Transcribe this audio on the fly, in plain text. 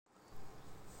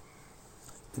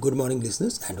Good morning,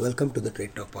 listeners, and welcome to the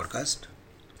Trade Talk podcast.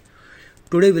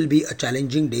 Today will be a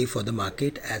challenging day for the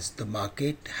market as the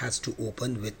market has to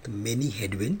open with many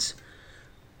headwinds,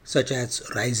 such as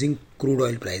rising crude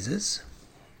oil prices,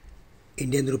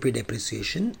 Indian rupee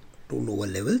depreciation to lower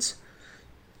levels,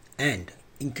 and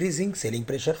increasing selling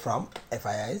pressure from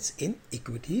FIIs in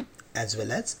equity as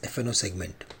well as FNO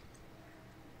segment.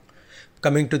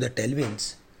 Coming to the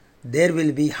tailwinds, there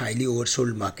will be highly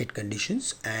oversold market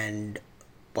conditions and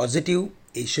positive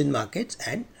Asian markets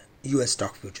and US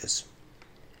stock futures.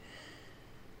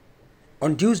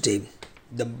 On Tuesday,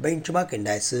 the benchmark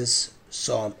indices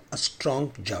saw a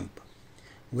strong jump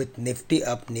with Nifty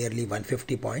up nearly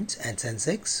 150 points and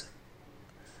Sensex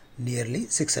nearly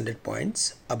 600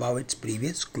 points above its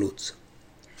previous close.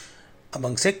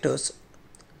 Among sectors,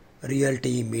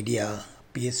 realty, media,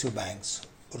 PSU banks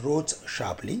rose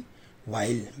sharply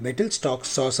while metal stocks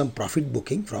saw some profit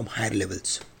booking from higher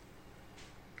levels.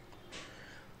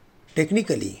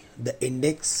 Technically, the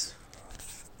index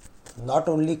not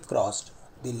only crossed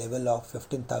the level of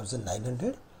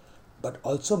 15,900 but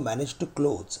also managed to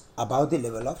close above the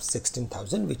level of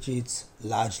 16,000, which is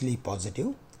largely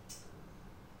positive.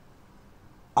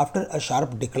 After a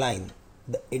sharp decline,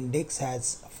 the index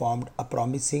has formed a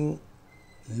promising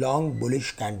long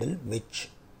bullish candle which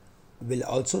will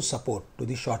also support to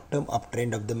the short-term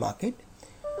uptrend of the market.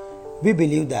 We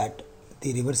believe that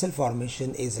the reversal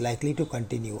formation is likely to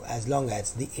continue as long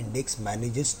as the index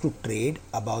manages to trade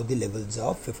above the levels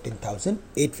of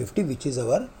 15,850, which is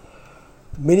our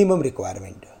minimum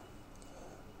requirement,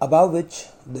 above which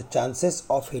the chances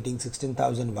of hitting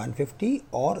 16,150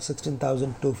 or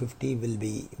 16,250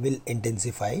 will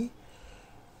intensify.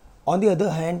 On the other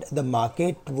hand, the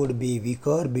market would be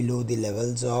weaker below the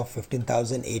levels of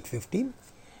 15,850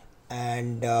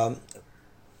 and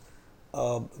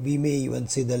we may even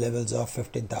see the levels of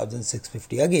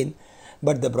 15,650 again.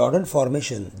 But the broader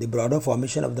formation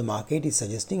of the market is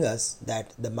suggesting us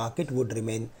that the market would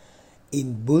remain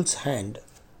in bull's hand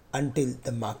until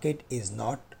the market is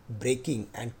not breaking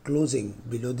and closing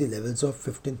below the levels of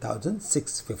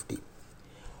 15,650.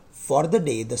 For the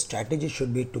day, the strategy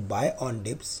should be to buy on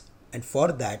dips, and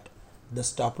for that, the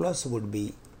stop loss would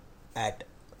be at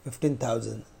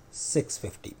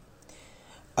 15,650.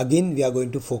 Again, we are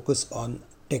going to focus on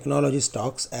technology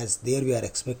stocks as there we are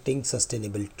expecting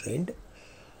sustainable trend.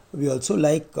 We also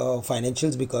like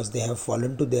financials because they have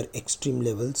fallen to their extreme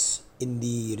levels in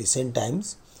the recent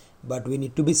times, but we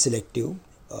need to be selective.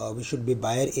 We should be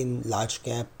buyer in large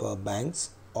cap banks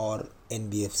or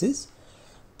NBFCs,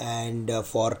 and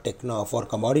for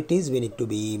commodities we need to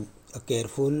be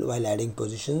careful while adding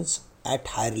positions at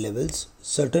higher levels.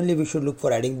 Certainly we should look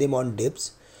for adding them on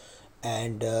dips,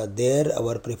 and there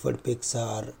our preferred picks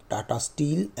are Tata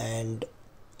Steel and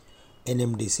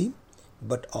NMDC,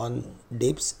 but on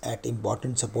dips at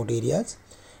important support areas.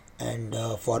 And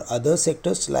for other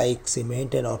sectors like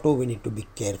cement and auto, we need to be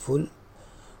careful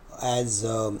as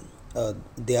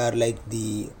they are like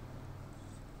they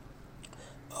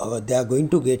are going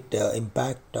to get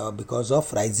impact because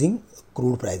of rising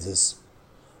crude prices.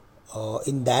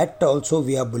 In that also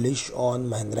we are bullish on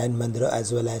Mahindra and Mahindra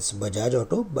as well as Bajaj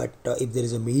Auto, but if there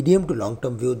is a medium to long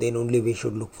term view, then only we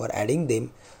should look for adding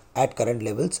them at current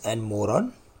levels and more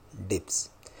on dips.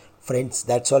 Friends,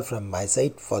 that's all from my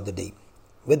side for the day.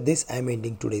 With this, I am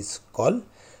ending today's call.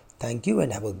 Thank you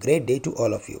and have a great day to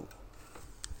all of you.